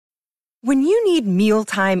When you need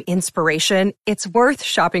mealtime inspiration, it's worth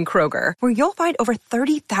shopping Kroger, where you'll find over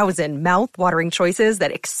 30,000 mouth-watering choices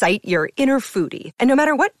that excite your inner foodie. And no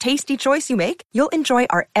matter what tasty choice you make, you'll enjoy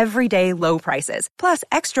our everyday low prices, plus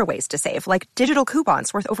extra ways to save, like digital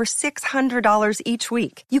coupons worth over $600 each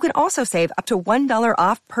week. You can also save up to $1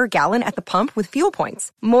 off per gallon at the pump with fuel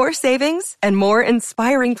points. More savings and more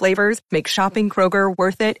inspiring flavors make shopping Kroger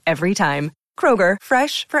worth it every time. Kroger,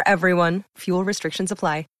 fresh for everyone. Fuel restrictions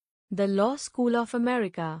apply. The Law School of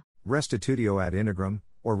America. Restitutio ad integrum,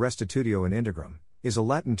 or restitutio in integrum, is a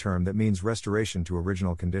Latin term that means restoration to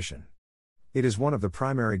original condition. It is one of the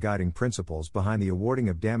primary guiding principles behind the awarding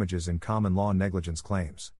of damages in common law negligence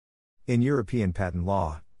claims. In European patent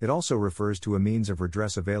law, it also refers to a means of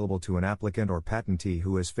redress available to an applicant or patentee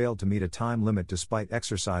who has failed to meet a time limit despite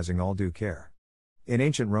exercising all due care. In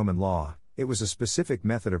ancient Roman law, it was a specific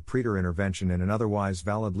method of praetor intervention in an otherwise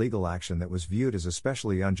valid legal action that was viewed as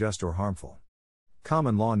especially unjust or harmful.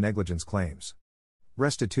 Common law negligence claims.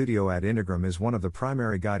 Restitutio ad integrum is one of the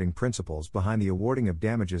primary guiding principles behind the awarding of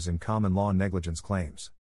damages in common law negligence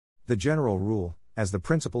claims. The general rule, as the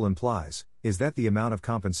principle implies, is that the amount of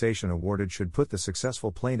compensation awarded should put the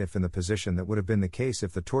successful plaintiff in the position that would have been the case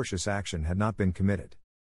if the tortious action had not been committed.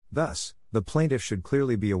 Thus, the plaintiff should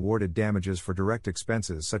clearly be awarded damages for direct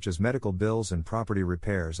expenses such as medical bills and property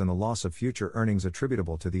repairs and the loss of future earnings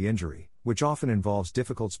attributable to the injury, which often involves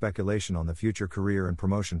difficult speculation on the future career and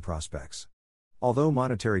promotion prospects. Although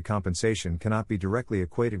monetary compensation cannot be directly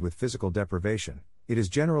equated with physical deprivation, it is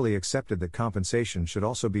generally accepted that compensation should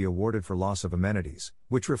also be awarded for loss of amenities,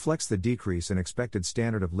 which reflects the decrease in expected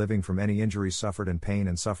standard of living from any injuries suffered and pain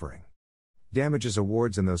and suffering. Damages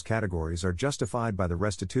awards in those categories are justified by the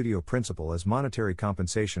restitutio principle as monetary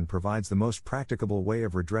compensation provides the most practicable way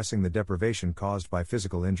of redressing the deprivation caused by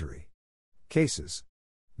physical injury. Cases.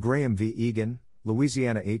 Graham v. Egan,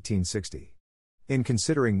 Louisiana 1860. In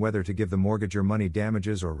considering whether to give the mortgagor money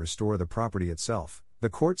damages or restore the property itself, the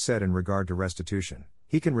court said in regard to restitution,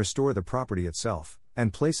 he can restore the property itself,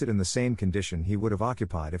 and place it in the same condition he would have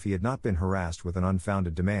occupied if he had not been harassed with an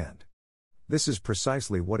unfounded demand. This is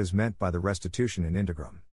precisely what is meant by the restitution in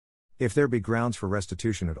integrum. If there be grounds for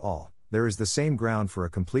restitution at all, there is the same ground for a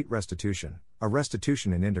complete restitution, a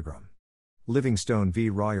restitution in integrum. Livingstone v.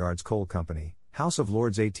 Rawyards Coal Company, House of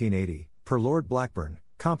Lords 1880, per Lord Blackburn,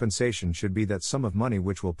 compensation should be that sum of money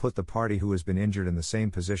which will put the party who has been injured in the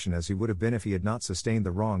same position as he would have been if he had not sustained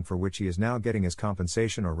the wrong for which he is now getting his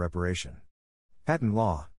compensation or reparation. Patent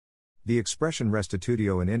law. The expression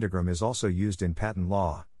restitutio in integrum is also used in patent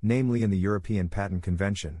law, namely in the European Patent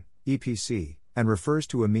Convention, EPC, and refers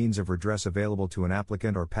to a means of redress available to an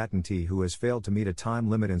applicant or patentee who has failed to meet a time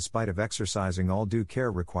limit in spite of exercising all due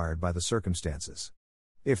care required by the circumstances.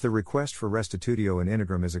 If the request for restitutio in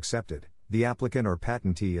integrum is accepted, the applicant or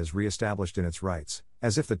patentee is re-established in its rights,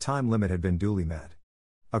 as if the time limit had been duly met.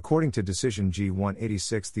 According to Decision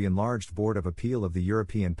G186, the Enlarged Board of Appeal of the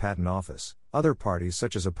European Patent Office, other parties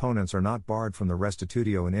such as opponents are not barred from the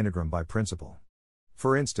restitutio in integrum by principle.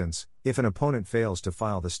 For instance, if an opponent fails to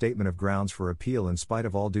file the statement of grounds for appeal in spite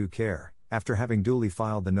of all due care, after having duly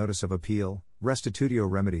filed the notice of appeal, restitutio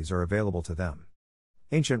remedies are available to them.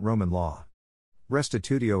 Ancient Roman law.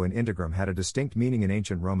 Restitutio in integrum had a distinct meaning in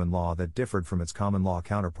ancient Roman law that differed from its common law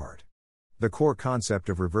counterpart. The core concept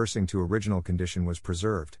of reversing to original condition was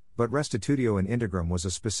preserved, but restitutio in integrum was a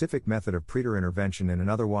specific method of praetor intervention in an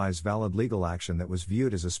otherwise valid legal action that was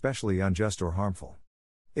viewed as especially unjust or harmful.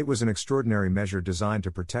 It was an extraordinary measure designed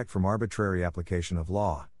to protect from arbitrary application of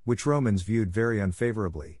law, which Romans viewed very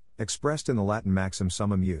unfavorably, expressed in the Latin maxim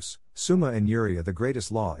summum jus, summa injuria, the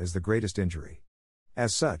greatest law is the greatest injury.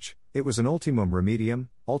 As such, it was an ultimum remedium,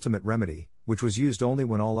 ultimate remedy, which was used only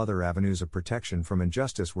when all other avenues of protection from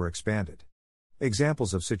injustice were expanded.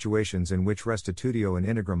 Examples of situations in which restitutio in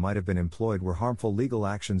integrum might have been employed were harmful legal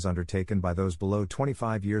actions undertaken by those below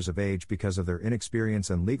 25 years of age because of their inexperience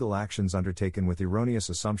and legal actions undertaken with erroneous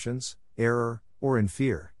assumptions, error, or in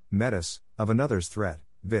fear, metis, of another's threat,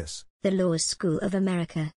 vis. The Law School of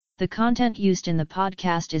America. The content used in the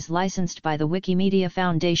podcast is licensed by the Wikimedia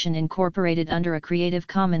Foundation Incorporated under a Creative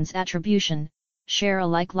Commons Attribution, Share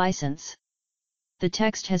Alike license. The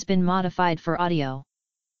text has been modified for audio.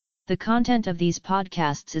 The content of these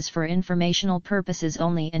podcasts is for informational purposes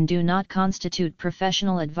only and do not constitute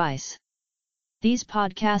professional advice. These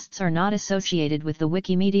podcasts are not associated with the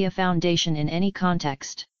Wikimedia Foundation in any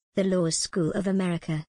context. The Law School of America.